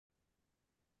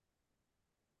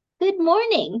Good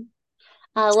morning.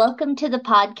 Welcome to the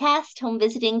podcast, Home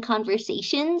Visiting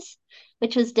Conversations,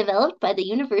 which was developed by the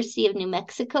University of New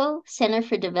Mexico Center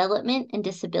for Development and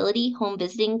Disability Home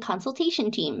Visiting Consultation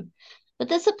Team, with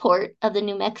the support of the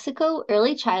New Mexico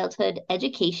Early Childhood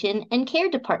Education and Care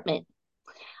Department.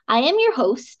 I am your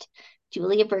host,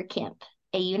 Julia Bergkamp,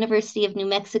 a University of New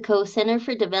Mexico Center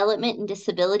for Development and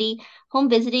Disability home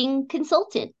visiting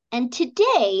consultant. And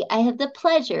today I have the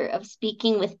pleasure of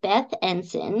speaking with Beth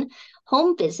Ensign,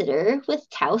 home visitor with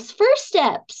Taos First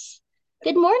Steps.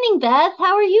 Good morning, Beth.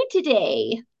 How are you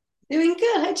today? Doing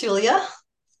good. Hi, Julia.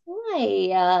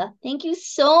 Hi. Thank you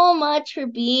so much for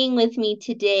being with me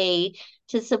today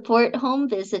to support home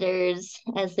visitors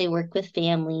as they work with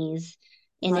families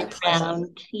My pleasure.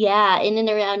 in and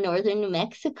around northern New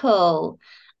Mexico.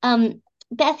 Um,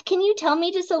 Beth, can you tell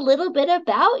me just a little bit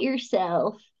about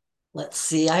yourself? Let's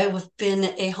see. I've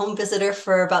been a home visitor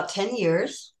for about 10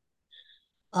 years.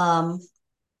 Um,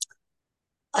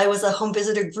 I was a home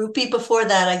visitor groupie before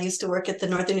that. I used to work at the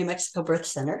Northern New Mexico Birth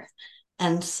Center.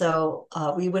 And so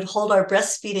we would hold our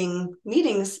breastfeeding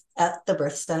meetings at the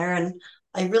birth center. And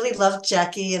I really loved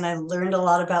Jackie, and I learned a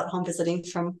lot about home visiting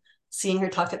from seeing her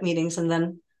talk at meetings. And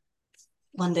then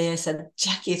one day I said,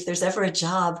 Jackie, if there's ever a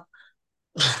job,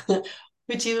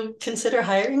 would you consider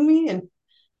hiring me? And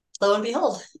lo and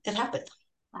behold, it happened.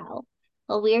 Wow.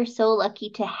 Well, we are so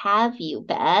lucky to have you,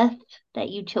 Beth, that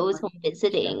you chose home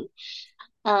visiting.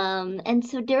 And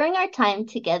so during our time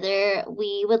together,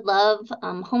 we would love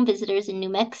home visitors in New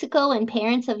Mexico and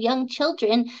parents of young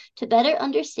children to better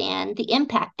understand the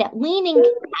impact that weaning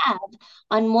can have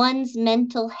on one's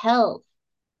mental health.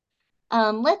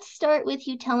 Let's start with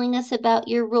you telling us about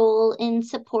your role in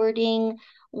supporting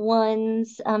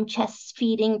one's chest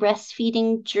feeding,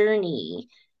 breastfeeding journey.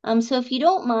 So, if you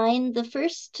don't mind, the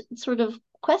first sort of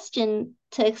question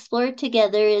to explore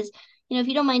together is, if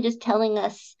you don't mind just telling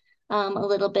us a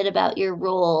little bit about your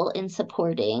role in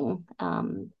supporting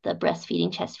the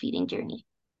breastfeeding, chest feeding journey.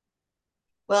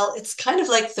 Well, it's kind of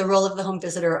like the role of the home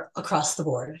visitor across the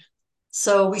board.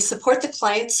 So we support the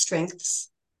client's strengths,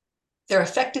 their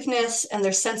effectiveness, and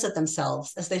their sense of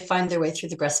themselves as they find their way through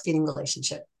the breastfeeding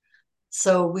relationship.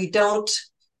 So we don't,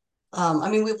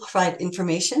 we provide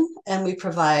information and we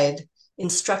provide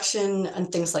instruction on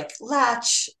things like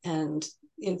latch and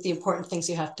the important things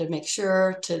you have to make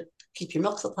sure to keep your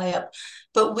milk supply up.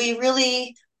 But we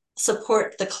really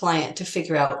support the client to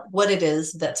figure out what it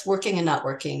is that's working and not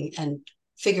working and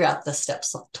figure out the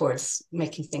steps towards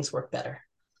making things work better.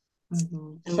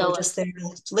 And we're So, just there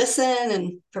to listen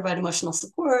and provide emotional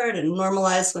support and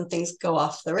normalize when things go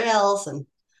off the rails and,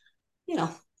 you know,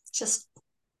 just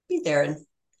be there and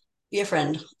be a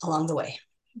friend along the way.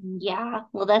 yeah,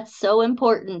 well, that's so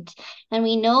important. And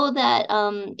we know that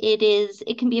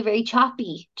it can be a very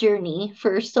choppy journey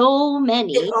for so It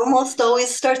many. almost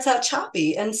always starts out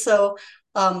choppy. And so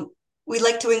um, we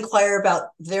like to inquire about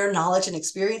their knowledge and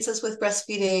experiences with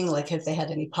breastfeeding, like if they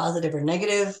had any positive or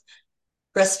negative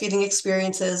breastfeeding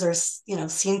experiences or,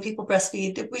 seen people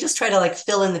breastfeed. We just try to like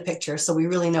fill in the picture so we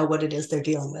really know what it is they're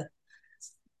dealing with.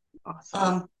 Awesome.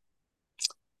 Um,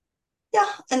 yeah.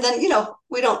 And then,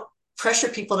 we don't pressure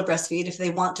people to breastfeed. If they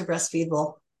want to breastfeed,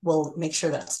 we'll make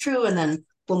sure that's true. And then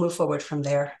we'll move forward from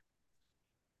there.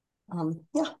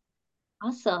 Yeah.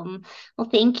 Awesome. Well,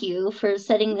 thank you for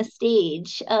setting the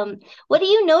stage. What do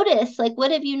you notice? Like,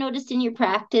 what have you noticed in your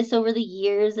practice over the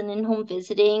years and in home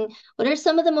visiting? What are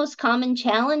some of the most common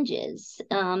challenges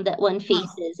that one Oh,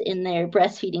 faces in their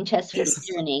breastfeeding, chest feeding there's,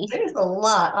 journey? there's a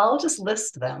lot. I'll just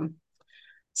list them.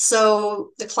 So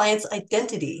the client's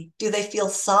identity, do they feel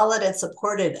solid and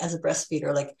supported as a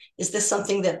breastfeeder? Like, is this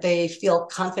something that they feel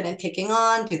confident taking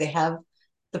on? Do they have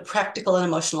the practical and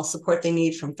emotional support they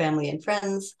need from family and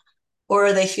friends? Or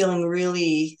are they feeling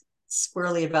really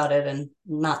squirrely about it and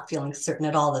not feeling certain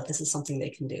at all that this is something they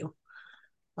can do?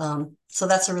 So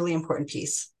that's a really important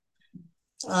piece.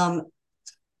 Um,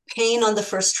 Pain on the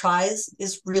first tries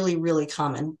is really, really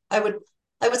common. I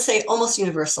would say almost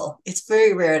universal. It's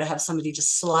very rare to have somebody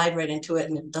just slide right into it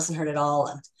and it doesn't hurt at all.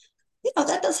 And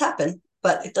that does happen,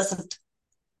 but it doesn't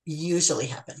usually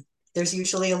happen. There's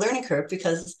usually a learning curve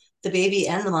because the baby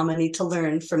and the mama need to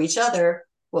learn from each other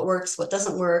what works, what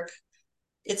doesn't work.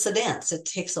 It's a dance. It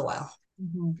takes a while.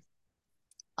 Mhm.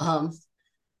 Um,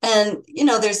 and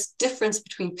there's difference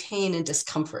between pain and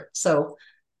discomfort. So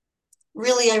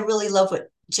really, I really love what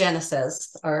Jana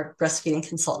says, our breastfeeding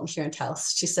consultant here in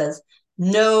Taos. She says,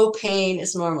 no pain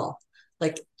is normal.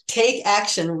 Like, take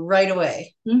action right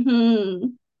away. Mm-hmm.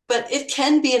 But it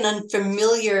can be an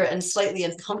unfamiliar and slightly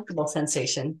uncomfortable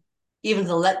sensation. Even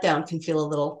the letdown can feel a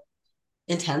little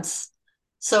intense.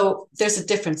 So there's a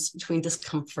difference between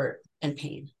discomfort and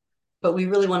pain, but we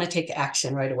really want to take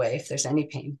action right away if there's any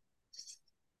pain.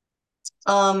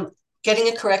 Um,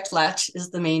 Getting a correct latch is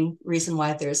the main reason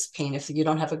why there's pain. If you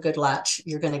don't have a good latch,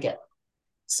 you're going to get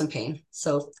some pain.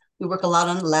 So we work a lot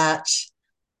on latch.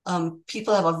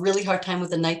 People have a really hard time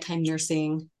with the nighttime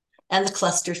nursing and the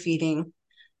cluster feeding.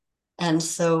 And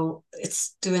so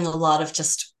it's doing a lot of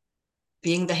just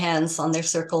being the hands on their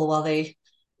circle while they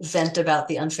vent about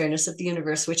the unfairness of the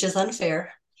universe, which is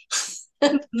unfair.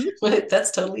 Mhm.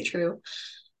 That's totally true.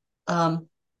 Um,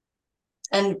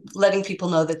 and letting people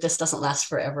know that this doesn't last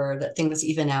forever, that things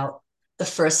even out. The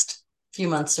first few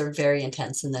months are very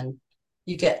intense, and then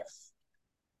you get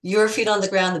your feet on the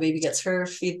ground, the baby gets her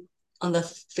feet on the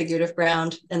figurative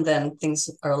ground, and then things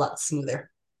are a lot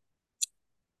smoother.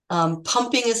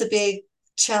 Pumping is a big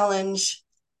challenge.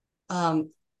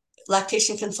 Um,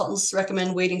 Lactation consultants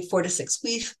recommend waiting 4 to 6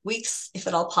 weeks, if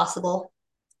at all possible,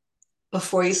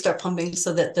 before you start pumping,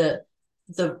 so that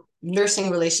the nursing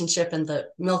relationship and the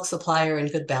milk supply are in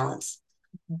good balance.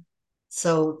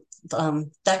 So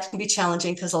that can be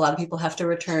challenging because a lot of people have to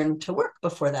return to work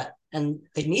before that, and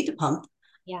they need to pump.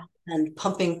 Yeah. And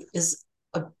pumping is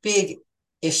a big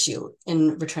issue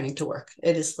in returning to work.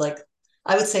 It is like,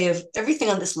 I would say, of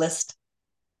everything on this list,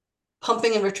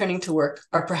 pumping and returning to work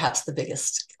are perhaps the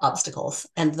biggest obstacles,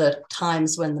 and the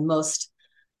times when the most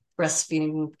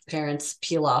breastfeeding parents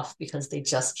peel off because they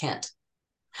just can't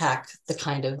hack the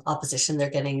kind of opposition they're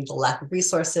getting, the lack of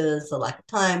resources, the lack of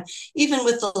time. Even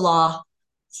with the law,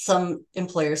 some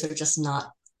employers are just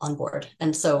not on board.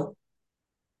 And so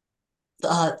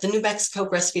the New Mexico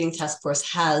Breastfeeding Task Force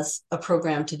has a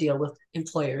program to deal with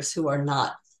employers who are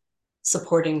not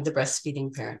supporting the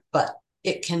breastfeeding parent, but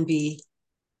it can be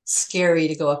scary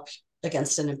to go up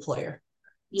against an employer.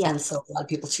 Yeah. And so a lot of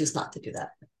people choose not to do that.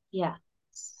 Yeah.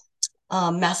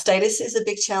 Mastitis is a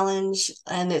big challenge,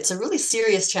 and it's a really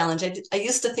serious challenge. I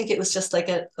used to think it was just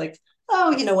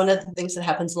oh, one of the things that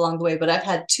happens along the way, but I've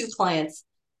had 2 clients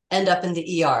end up in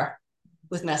the ER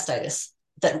with mastitis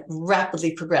that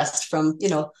rapidly progressed from,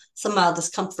 some mild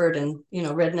discomfort and,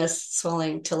 redness,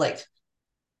 swelling to like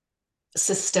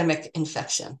systemic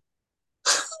infection.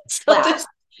 So Wow. this,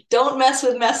 don't mess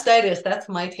with mastitis. That's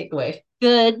my takeaway.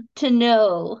 Good to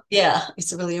know. Yeah,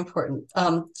 it's really important.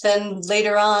 Then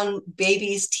later on,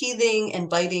 babies teething and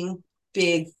biting,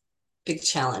 big, big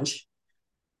challenge.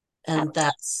 And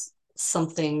that's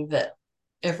something that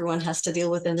everyone has to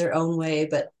deal with in their own way,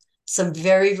 but some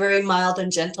very, very mild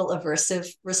and gentle aversive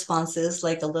responses,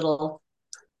 like a little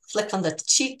flick on the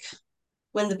cheek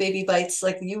when the baby bites.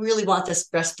 Like, you really want this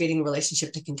breastfeeding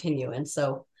relationship to continue. And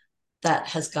so that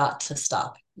has got to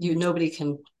stop. Nobody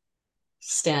can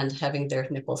stand having their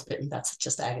nipples bitten. That's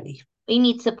just agony. We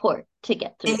need support to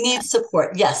get They through need that.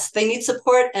 support. Yes, they need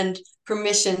support and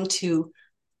permission to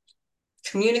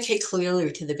communicate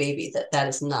clearly to the baby that that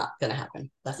is not going to happen.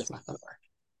 That's not going to work.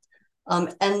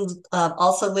 And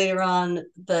also later on,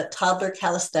 the toddler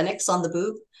calisthenics on the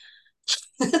boob.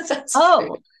 That's very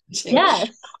Oh, interesting. yes.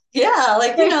 Yeah,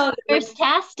 like There's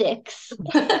tastics.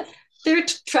 they're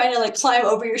trying to like climb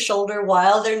over your shoulder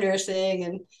while they're nursing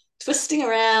and twisting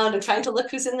around and trying to look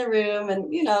who's in the room,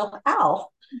 and ow.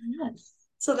 Yes.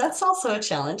 So that's also a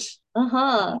challenge.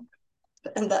 Uh-huh.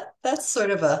 And that's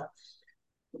sort of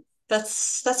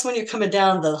that's when you're coming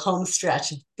down the home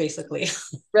stretch, basically.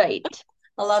 Right.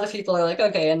 A lot of people are like,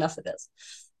 okay, enough of this.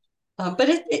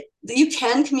 But you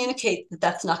can communicate that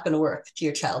that's not going to work to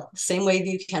your child, same way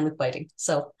you can with biting.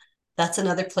 So that's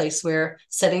another place where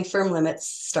setting firm limits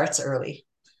starts early.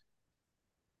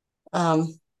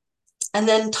 Um, and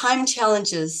then time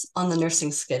challenges on the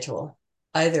nursing schedule.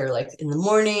 Either like in the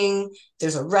morning,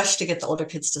 there's a rush to get the older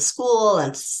kids to school,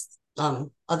 and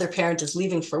other parent is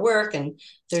leaving for work, and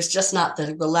there's just not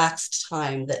the relaxed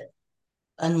time that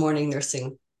a morning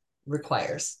nursing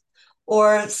requires.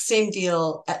 Or same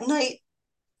deal at night.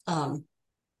 Um,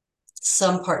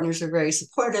 some partners are very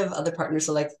supportive. Other partners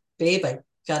are like, babe, I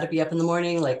got to be up in the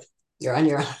morning. Like, you're on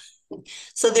your own.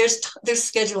 So there's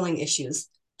scheduling issues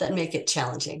that make it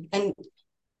challenging, and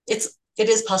it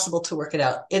is possible to work it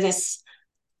out. It is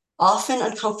often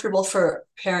uncomfortable for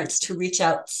parents to reach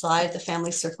outside the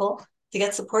family circle to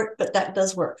get support, but that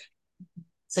does work.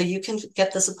 So you can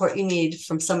get the support you need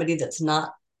from somebody that's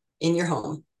not in your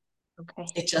home. Okay.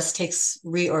 It just takes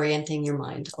reorienting your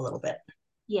mind a little bit.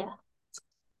 Yeah.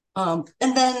 And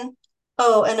then,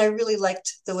 oh, and I really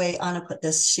liked the way Anna put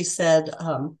this. She said,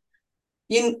 the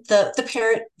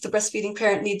breastfeeding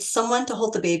parent needs someone to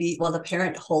hold the baby while the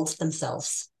parent holds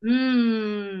themselves.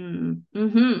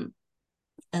 Mm-hmm.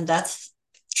 And that's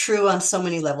true on so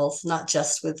many levels, not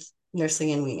just with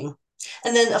nursing and weaning.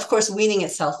 And then, of course, weaning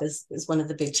itself is one of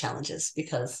the big challenges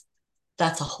because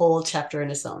that's a whole chapter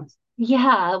in its own.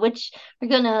 Yeah, which we're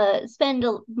gonna spend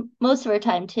most of our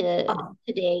time Uh-huh.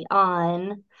 today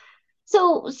on.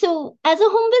 So as a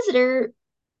home visitor,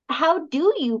 how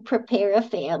do you prepare a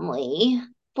family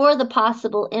for the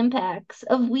possible impacts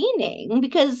of weaning?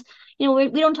 Because, we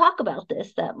don't talk about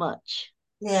this that much.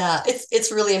 Yeah,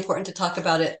 it's really important to talk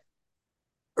about it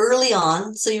early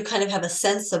on so you kind of have a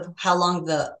sense of how long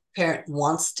the parent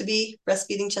wants to be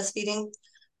breastfeeding, chest feeding.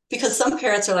 Because some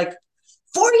parents are like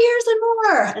 4 years and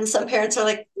more, and some parents are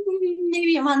like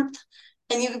maybe a month.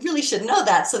 And you really should know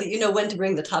that so that you know when to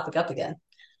bring the topic up again.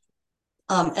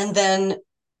 And then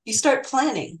you start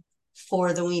planning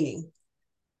for the weaning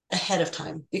ahead of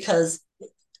time because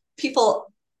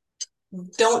people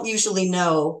don't usually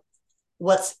know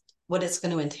what's what it's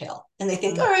going to entail. And they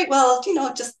think, all right, well,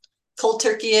 just cold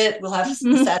turkey it, we'll have a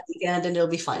Mhm. sad weekend and it'll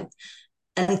be fine.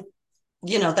 And,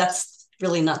 that's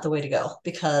really not the way to go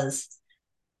because,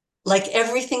 like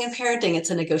everything in parenting, it's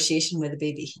a negotiation with the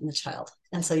baby and the child.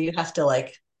 And so you have to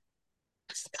like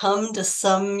come to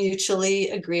some mutually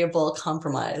agreeable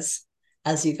compromise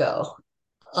as you go,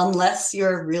 unless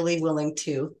you're really willing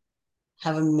to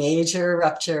have a major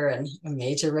rupture and a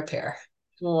major repair.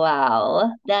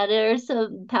 Wow, that are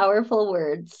some powerful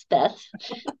words, Beth.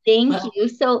 Thank Well, you.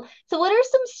 So what are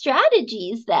some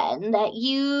strategies then that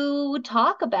you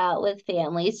talk about with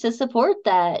families to support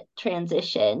that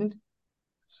transition?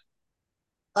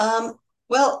 Um,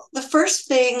 well, the first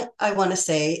thing I want to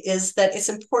say is that it's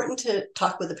important to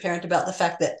talk with the parent about the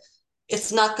fact that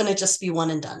it's not going to just be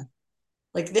one and done.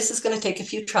 Like this is going to take a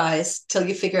few tries till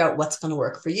you figure out what's going to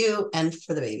work for you and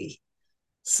for the baby.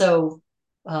 So,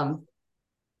 um,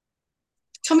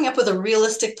 coming up with a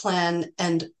realistic plan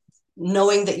and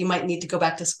knowing that you might need to go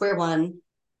back to square one,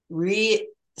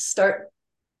 restart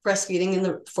breastfeeding in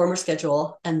the former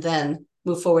schedule, and then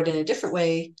move forward in a different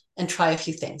way and try a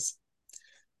few things.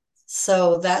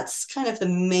 So that's kind of the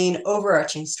main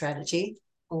overarching strategy.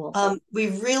 Cool. We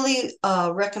really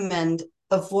recommend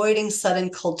avoiding sudden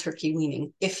cold turkey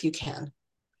weaning if you can.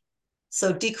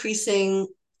 So decreasing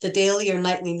the daily or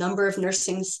nightly number of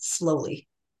nursings slowly.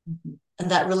 Mhm. And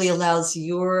that really allows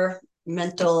your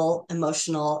mental,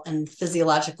 emotional, and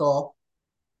physiological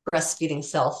breastfeeding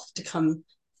self to come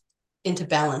into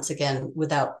balance again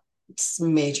without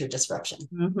major disruption.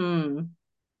 Mhm.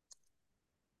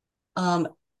 Um,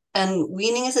 and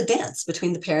weaning is a dance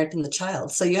between the parent and the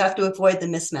child. So you have to avoid the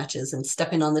mismatches and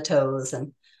stepping on the toes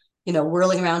and,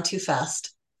 whirling around too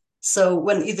fast. So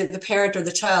when either the parent or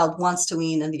the child wants to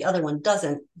wean and the other one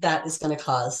doesn't, that is going to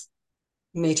cause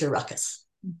major ruckus.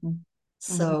 Mhm. Mhm.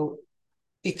 So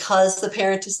because the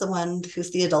parent is the one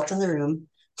who's the adult in the room,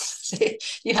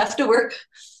 you have to work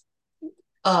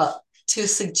uh, to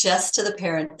suggest to the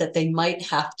parent that they might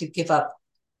have to give up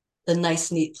the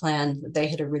nice, neat plan that they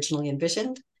had originally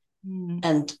envisioned Mhm.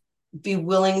 and be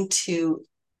willing to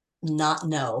not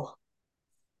know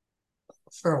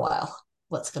for a while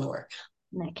what's going to work.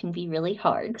 And that can be really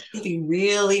hard. It'd be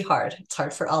really hard. It's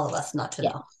hard for all of us not to Yeah.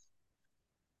 know.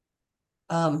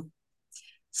 Um,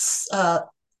 uh,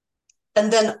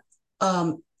 and then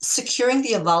securing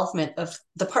the involvement of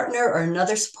the partner or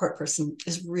another support person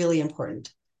is really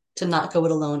important to not go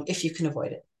it alone if you can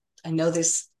avoid it. I know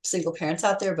there's single parents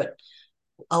out there, but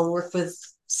I'll work with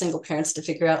single parents to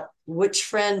figure out which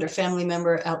friend or family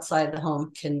member outside the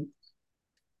home can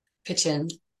pitch in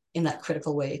that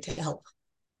critical way to help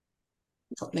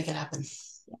make it happen.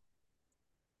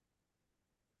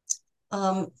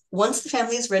 Once the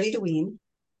family is ready to wean,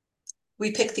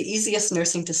 we pick the easiest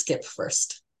nursing to skip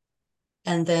first.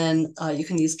 And then you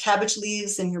can use cabbage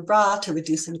leaves in your bra to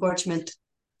reduce engorgement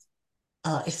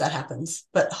if that happens.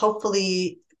 But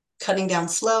hopefully, cutting down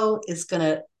slow is going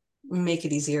to make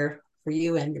it easier for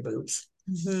you and your boobs.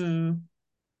 Mhm.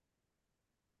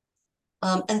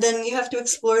 And then you have to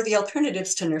explore the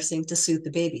alternatives to nursing to soothe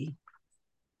the baby.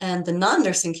 And the non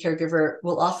nursing caregiver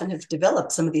will often have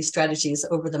developed some of these strategies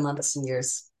over the months and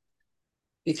years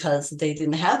because they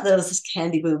didn't have those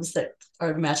candy boobs that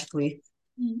are magically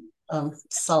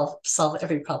solve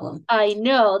every problem. I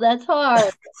know, that's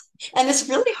hard. And it's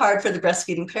really hard for the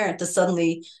breastfeeding parent to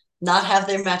suddenly not have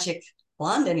their magic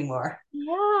wand anymore.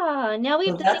 Yeah, now we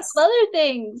have So to think of that's other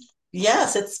things.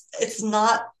 yes, it's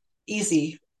not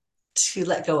easy to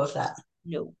let go of that.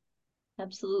 No,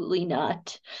 absolutely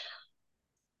not.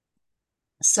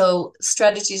 So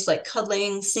strategies like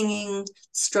cuddling, singing,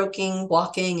 stroking,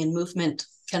 walking, and movement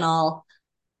can all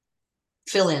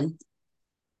fill in.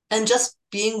 And just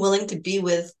being willing to be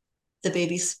with the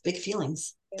baby's big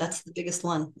feelings. Yeah. That's the biggest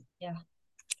one. Yeah.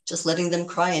 Just letting them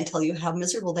cry and tell you how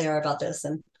miserable they are about this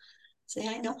and Say,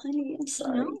 I know, honey, I'm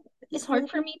sorry. No, it's hard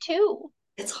for me too.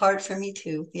 It's hard for me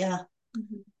too. Yeah.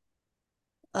 Mhm.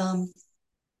 Um,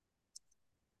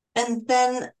 and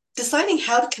then deciding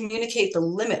how to communicate the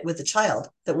limit with the child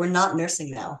that we're not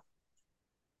nursing now.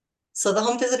 So the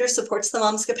home visitor supports the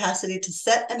mom's capacity to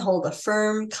set and hold a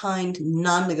firm, kind,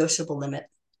 non-negotiable limit.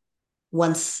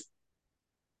 Once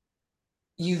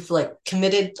you've like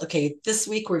committed, okay, this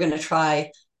week we're going to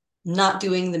try not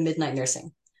doing the midnight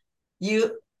nursing.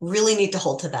 You really need to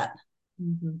hold to that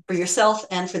for yourself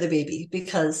and for the baby,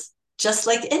 because just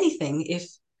like anything, if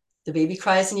the baby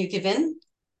cries and you give in,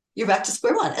 you're back to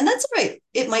square one. And that's right.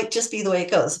 It might just be the way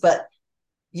it goes, but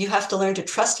you have to learn to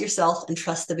trust yourself and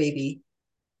trust the baby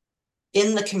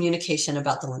in the communication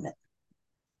about the limit,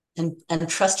 and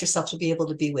trust yourself to be able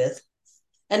to be with.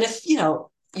 And if,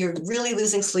 you're really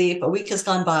losing sleep, a week has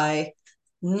gone by,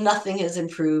 nothing has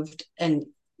improved, and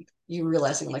you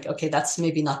realizing like, okay, that's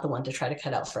maybe not the one to try to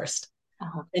cut out first.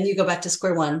 Uh-huh. And you go back to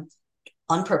square one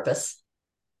on purpose.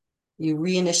 You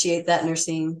reinitiate that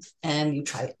nursing and you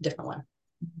try a different one.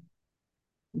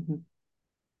 Mhm.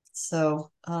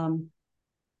 So, and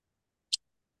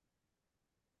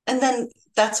then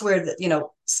that's where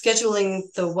scheduling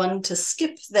the one to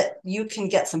skip that you can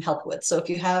get some help with. So if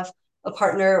you have a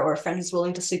partner or a friend who's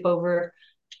willing to sleep over,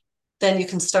 then you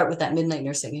can start with that midnight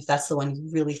nursing if that's the one you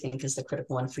really think is the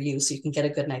critical one for you, so you can get a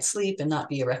good night's sleep and not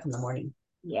be a wreck in the morning.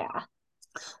 Yeah.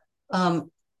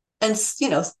 Um, and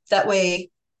that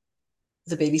way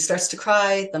the baby starts to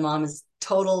cry, the mom is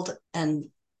totaled, and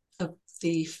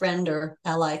the friend or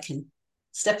ally can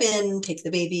step in, take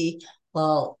the baby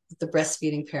while the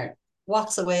breastfeeding parent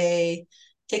walks away,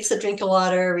 takes a drink of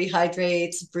water,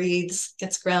 rehydrates, breathes,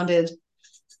 gets grounded,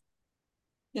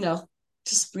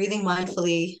 just breathing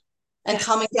mindfully and Yeah.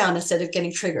 calming down instead of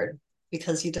getting triggered,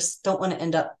 because you just don't want to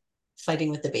end up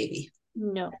fighting with the baby.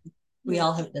 No. We No.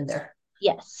 all have been there.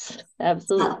 Yes, It's not fun.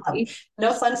 absolutely.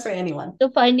 No fun for anyone.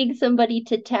 So finding somebody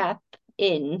to tap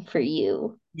in for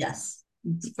you. Yes.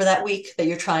 Mhm. For that week that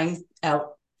you're trying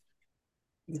out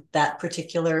that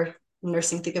particular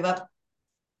nursing to give up,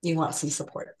 you want some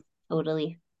support.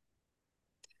 Totally.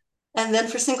 And then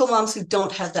for single moms who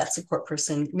don't have that support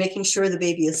person, making sure the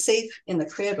baby is safe in the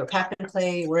crib or pack and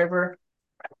play, wherever,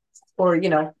 or,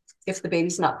 if the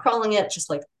baby's not crawling yet, just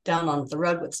like down on the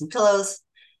rug with some pillows,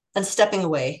 and stepping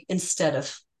away instead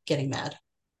of getting mad.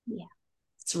 Yeah.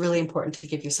 It's really important to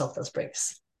give yourself those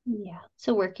breaks. Yeah.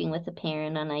 So working with a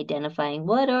parent on identifying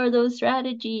what are those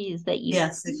strategies that you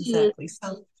Yes, use. exactly. So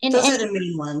those And are the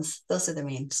main ones. Those are the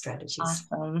main strategies.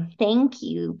 awesome. Thank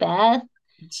you, Beth.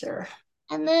 Sure.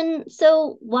 And then,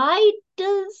 so why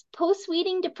does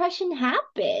post-weaning depression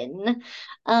happen?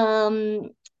 Um,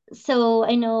 so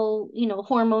I know,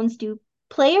 hormones do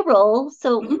play a role.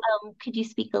 So, Mhm. could you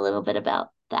speak a little bit about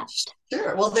that?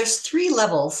 Sure. Well, there's three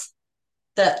levels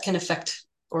that can affect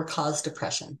or cause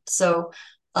depression. So,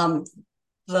 um,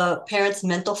 the parent's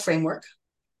mental framework.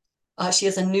 She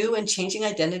has a new and changing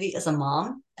identity as a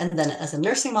mom, and then as a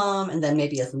nursing mom, and then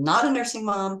maybe as not a nursing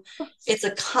mom. It's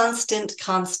a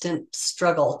constant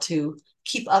struggle to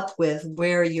keep up with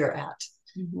where you're at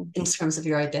Mhm. in terms of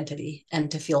your identity, and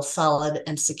to feel solid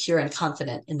and secure and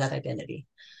confident in that identity.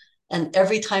 And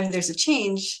every time there's a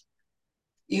change,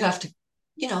 you have to,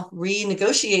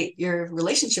 renegotiate your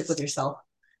relationship with yourself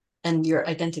and your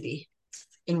identity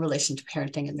in relation to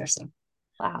parenting and nursing.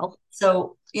 Wow.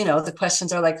 So, the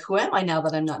questions are like, who am I now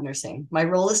that I'm not nursing? My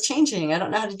role is changing. I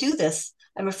don't know how to do this.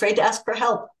 I'm afraid to ask for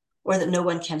help, or that no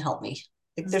one can help me.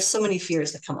 Like, there's so many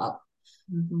fears that come up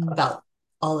Mhm. about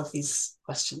all of these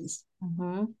questions.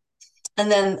 Mhm.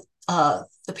 And then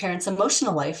the parent's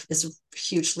emotional life is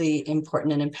hugely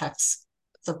important and impacts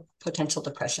the potential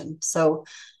depression. So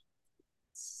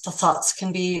the thoughts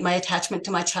can be, my attachment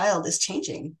to my child is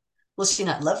changing. Will she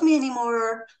not love me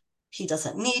anymore? He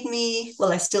doesn't need me.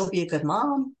 Will I still be a good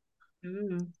mom?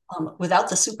 Mhm. Without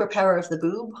the superpower of the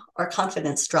boob, our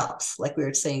confidence drops, like we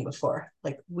were saying before.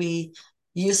 Like, we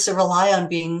used to rely on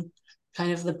being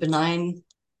kind of the benign,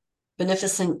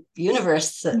 beneficent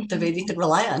universe that the baby Mhm. could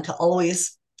rely on to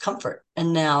always comfort.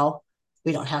 And now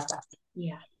we don't have that.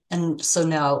 Yeah. And so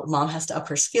now mom has to up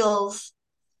her skills.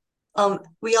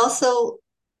 We also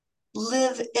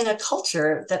live in a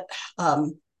culture that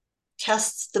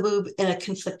casts the boob in a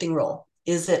conflicting role.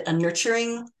 Is it a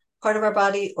nurturing part of our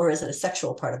body, or is it a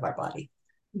sexual part of our body?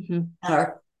 Mhm. And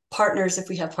our partners, if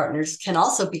we have partners, can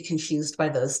also be confused by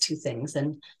those two things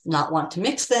and not want to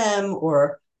mix them,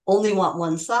 or only want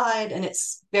one side. And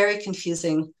it's very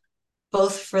confusing,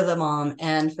 both for the mom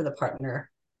and for the partner,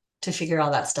 to figure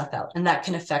all that stuff out. And that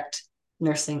can affect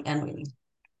nursing and weaning.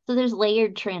 So there's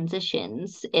layered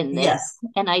transitions in this Yes.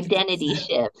 and identity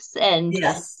shifts. And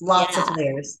Yes, lots of yeah,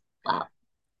 layers. wow.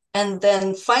 And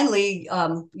then finally,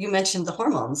 you mentioned the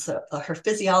hormones. Her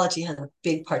physiology has a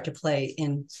big part to play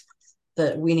in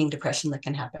the weaning depression that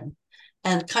can happen.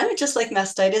 And kind of just like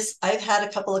mastitis, I've had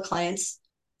a couple of clients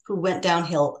who went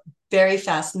downhill very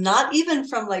fast, not even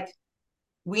from like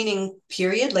weaning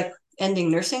period, like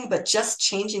ending nursing, but just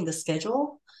changing the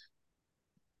schedule.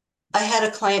 I had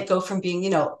a client go from being,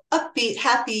 upbeat,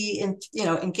 happy, and,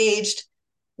 engaged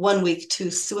one week to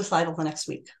suicidal the next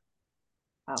week.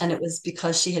 Wow. And it was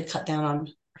because she had cut down on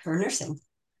her nursing.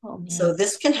 Oh man. So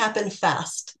this can happen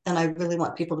fast. And I really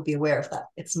want people to be aware of that.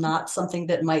 It's not something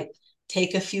that might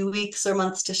take a few weeks or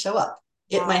months to show up.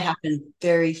 It might Wow. happen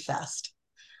very fast.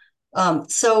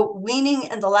 So weaning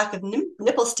and the lack of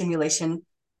nipple stimulation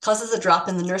causes a drop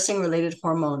in the nursing related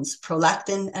hormones,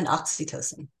 prolactin and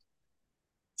oxytocin.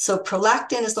 So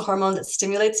prolactin is the hormone that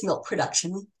stimulates milk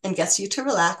production and gets you to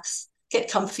relax, get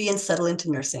comfy, and settle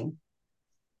into nursing.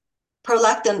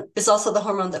 Prolactin is also the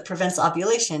hormone that prevents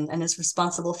ovulation and is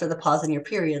responsible for the pause in your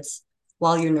periods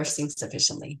while you're nursing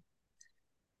sufficiently.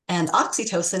 And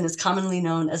oxytocin is commonly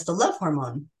known as the love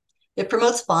hormone. It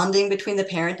promotes bonding between the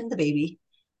parent and the baby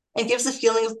and gives a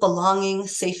feeling of belonging,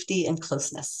 safety, and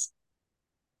closeness.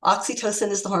 Oxytocin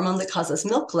is the hormone that causes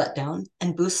milk letdown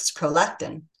and boosts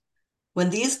prolactin. When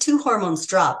these two hormones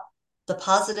drop, the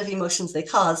positive emotions they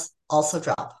cause also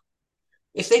drop.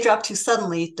 If they drop too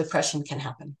suddenly, depression can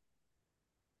happen.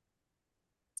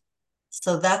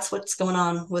 So that's what's going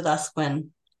on with us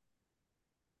when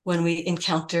we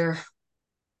encounter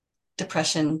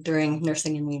depression during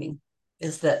nursing and weaning,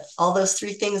 is that all those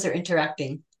three things are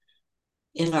interacting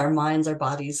in our minds, our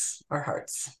bodies, our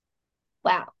hearts.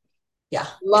 Wow. Yeah,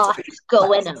 it's Lots pretty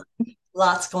going complex. on.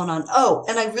 Lots going on. Oh,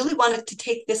 and I really wanted to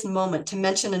take this moment to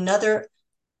mention another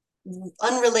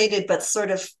unrelated but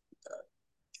sort of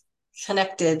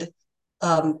connected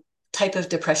um, type of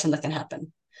depression that can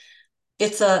happen.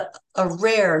 It's a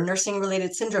rare nursing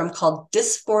related syndrome called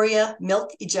dysphoria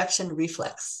milk ejection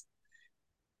reflex.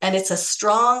 And it's a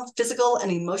strong physical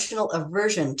and emotional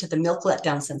aversion to the milk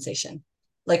letdown sensation,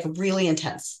 like really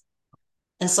intense.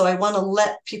 And so I want to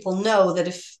let people know that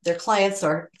if their clients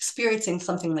are experiencing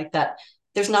something like that,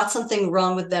 there's not something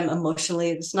wrong with them emotionally.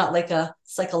 It's not like a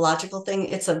psychological thing.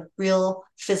 It's a real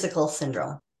physical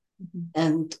syndrome. Mhm.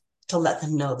 And to let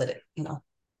them know that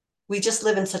we just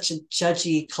live in such a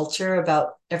judgy culture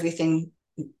about everything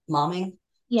momming.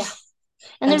 Yeah.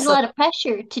 And And there's a so, lot of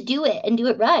pressure to do it and do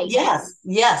it right. yes,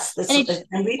 And it's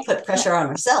and we put yeah, pressure on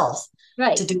ourselves to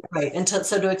right. do it right. And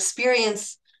so to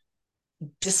experience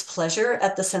displeasure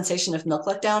at the sensation of milk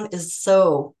letdown is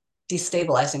so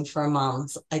destabilizing for a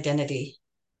mom's identity.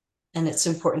 And it's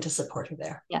important to support her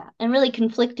there. Yeah. And really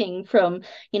conflicting from,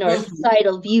 our Mm-hmm.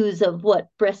 societal views of what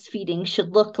breastfeeding should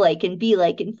look like and be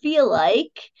like and feel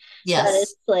like. That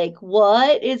it's Yes. like,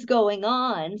 what is going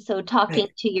on? So talking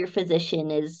Right. to your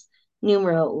physician is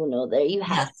numero uno there. You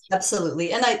have Yes,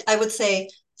 absolutely. And I would say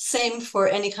same for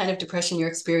any kind of depression you're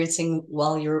experiencing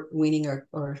while you're weaning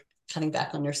or cutting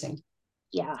back on nursing.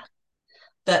 yeah.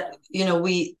 That,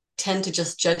 we tend to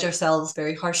just judge ourselves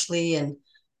very harshly and,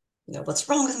 what's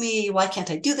wrong with me? Why can't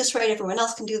I do this right? Everyone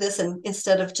else can do this. And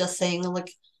instead of just saying,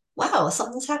 like, wow,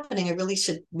 something's happening, I really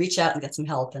should reach out and get some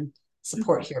help and Mhm.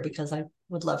 support here because I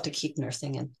would love to keep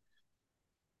nursing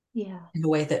Yeah. in a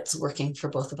way that's working for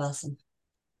both of us. And,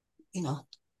 you know,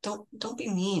 don't be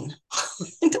mean.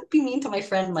 Don't be mean to my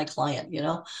friend, my client.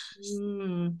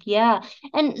 Yeah.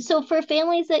 And so for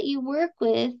families that you work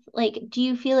with, like, do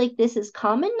you feel like this is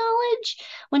common knowledge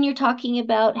when you're talking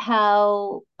about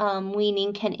how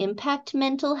weaning can impact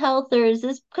mental health, or is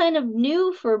this kind of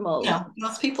new for most?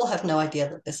 Most people have no idea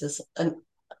that this is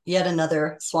yet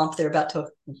another swamp they're about to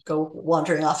go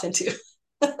wandering off into.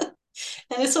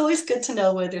 And it's always good to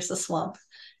know where there's a swamp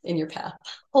in your path.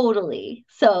 Totally.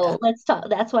 Yeah, So let's talk.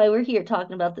 That's why we're here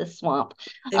talking about this swamp.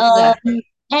 Um, exactly.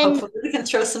 and Hopefully we can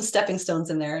throw some stepping stones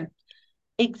in there and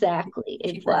exactly,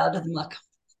 keep people exactly. out of the muck.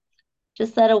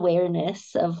 Just that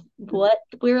awareness of what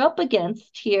we're up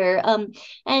against here.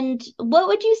 And what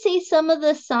would you say some of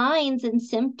the signs and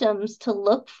symptoms to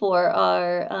look for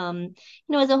are,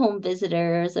 as a home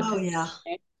visitor, as a Oh yeah.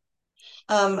 practitioner?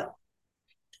 Um,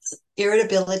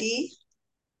 Irritability,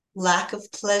 lack of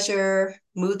pleasure,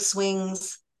 mood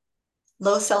swings,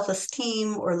 low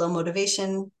self-esteem or low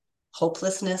motivation,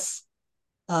 hopelessness,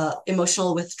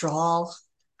 emotional withdrawal,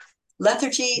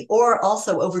 lethargy, or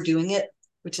also overdoing it,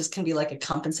 which can be like a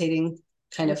compensating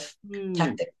kind of Hmm.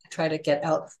 tactic to try to get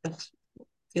out of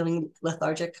feeling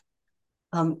lethargic.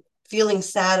 Feeling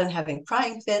sad and having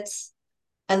crying fits,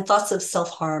 and thoughts of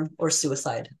self-harm or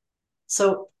suicide.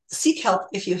 So seek help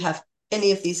if you have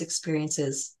any of these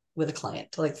experiences with a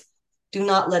client. Like, do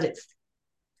not let it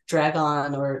drag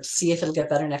on or see if it'll get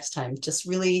better next time. Just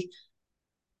really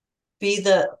be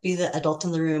the adult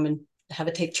in the room and have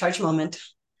a take charge moment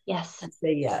Yes. and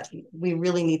say, yeah, we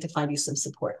really need to find you some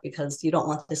support because you don't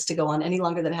want this to go on any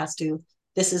longer than it has to.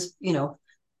 This is,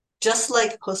 just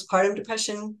like postpartum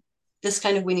depression, this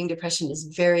kind of weaning depression is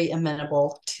very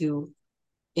amenable to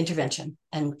intervention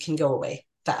and can go away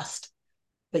fast.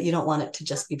 But you don't want it to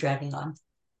just be dragging on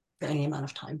for any amount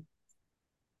of time.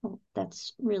 Oh,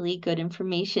 that's really good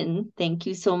information. Thank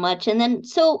you so much. And then,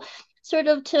 so sort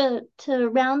of to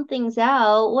round things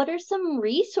out, what are some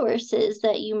resources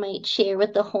that you might share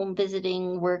with the home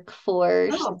visiting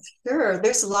workforce? Oh, sure.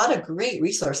 There's a lot of great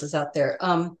resources out there.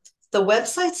 The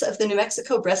websites of the New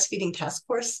Mexico Breastfeeding Task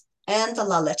Force and the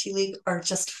La Leche League are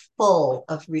just full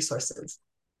of resources.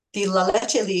 The La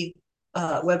Leche League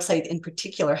website in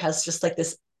particular has just like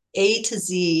this A to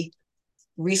Z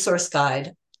resource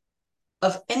guide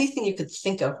of anything you could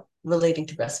think of relating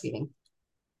to breastfeeding.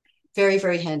 Very,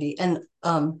 very handy. And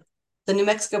the New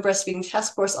Mexico Breastfeeding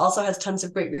Task Force also has tons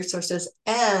of great resources,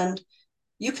 and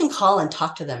you can call and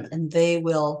talk to them, and they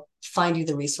will find you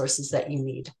the resources that you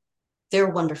need. They're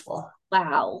wonderful.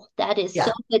 Wow, that is so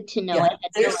Yeah, good to know. I yeah. had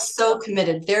They're no so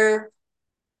committed. Their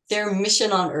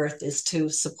mission on earth is to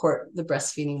support the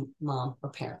breastfeeding mom or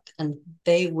parent, and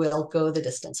they will go the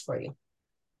distance for you.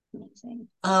 Amazing.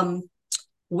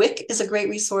 WIC is a great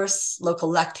resource. Local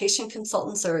lactation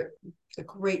consultants are a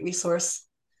great resource.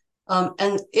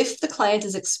 And if the client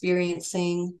is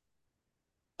experiencing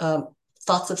um,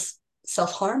 thoughts of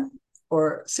self-harm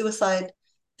or suicide,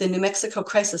 the New Mexico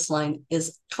Crisis Line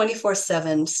is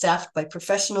 24/7, staffed by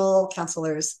professional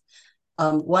counselors,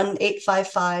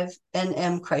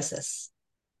 1-855-NM-CRISIS.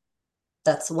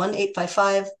 That's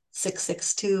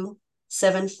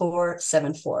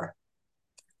 1-855-662-7474.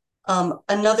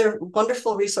 Another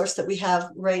wonderful resource that we have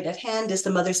right at hand is the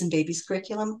Mothers and Babies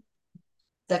curriculum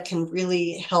that can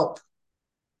really help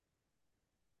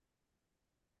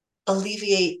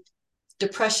alleviate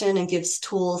depression and gives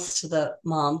tools to the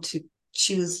mom to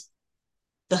choose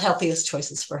the healthiest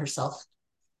choices for herself.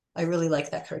 I really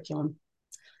like that curriculum.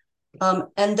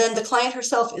 And then the client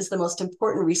herself is the most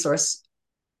important resource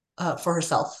for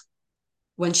herself.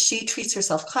 When she treats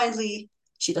herself kindly,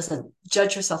 she doesn't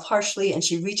judge herself harshly, and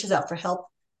she reaches out for help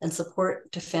and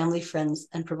support to family, friends,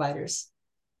 and providers.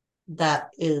 That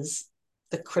is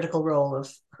the critical role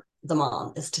of the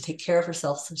mom, is to take care of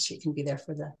herself so she can be there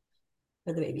for the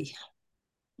baby.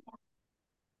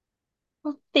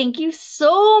 Well, thank you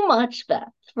so much, Beth,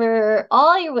 for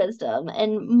all your wisdom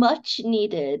and much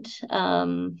needed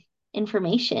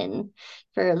information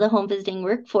for the home visiting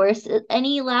workforce.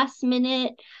 Any last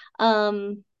minute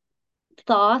um,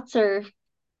 thoughts or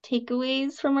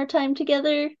takeaways from our time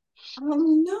together?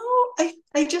 No,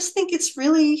 I just think it's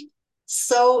really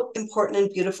so important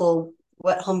and beautiful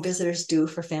what home visitors do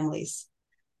for families.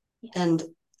 Yeah. And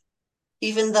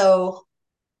even though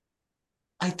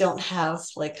I don't have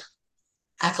like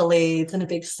accolades and a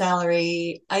big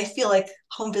salary, I feel like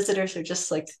home visitors are just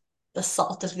like the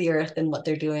salt of the earth in what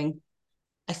they're doing.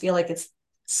 I feel like it's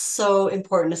so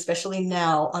important, especially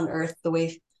now on earth, the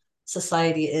way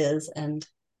society is and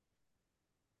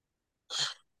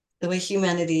the way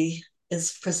humanity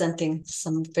is presenting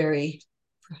some very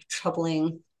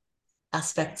troubling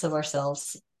aspects of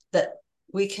ourselves, that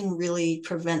we can really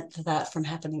prevent that from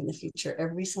happening in the future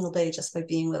every single day just by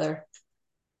being with our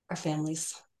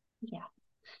families. Yeah.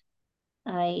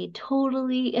 I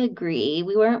totally agree.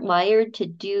 We weren't wired to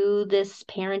do this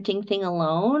parenting thing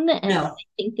alone, and I No,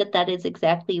 think that that is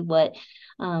exactly what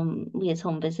we as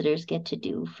home visitors get to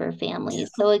do for yeah,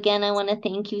 families. So again, I want to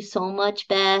thank you so much,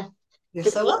 Beth, you're for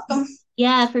so welcome.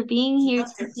 yeah, for being here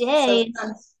So today.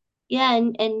 fun. Yeah,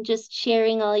 and just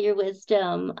sharing all your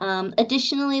wisdom.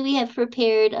 Additionally, we have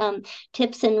prepared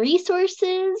tips and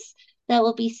resources that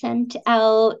will be sent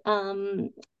out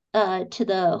to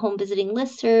the home visiting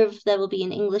listserv that will be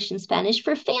in English and Spanish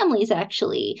for families,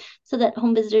 actually, so that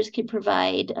home visitors could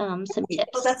provide some Oh, tips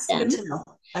to that's good them. to know.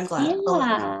 I'm glad.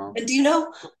 Yeah. And do you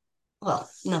know? Well,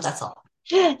 no, that's all.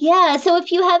 Yeah, so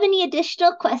if you have any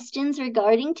additional questions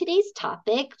regarding today's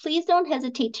topic, please don't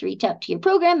hesitate to reach out to your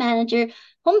program manager,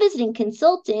 home visiting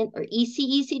consultant, or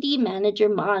ECECD manager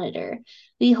monitor.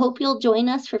 We hope you'll join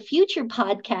us for future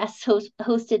podcasts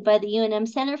hosted by the UNM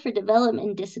Center for Development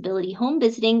and Disability Home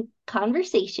Visiting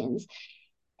Conversations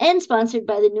and sponsored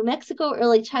by the New Mexico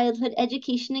Early Childhood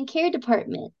Education and Care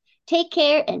Department. Take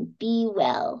care and be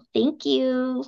well. Thank you.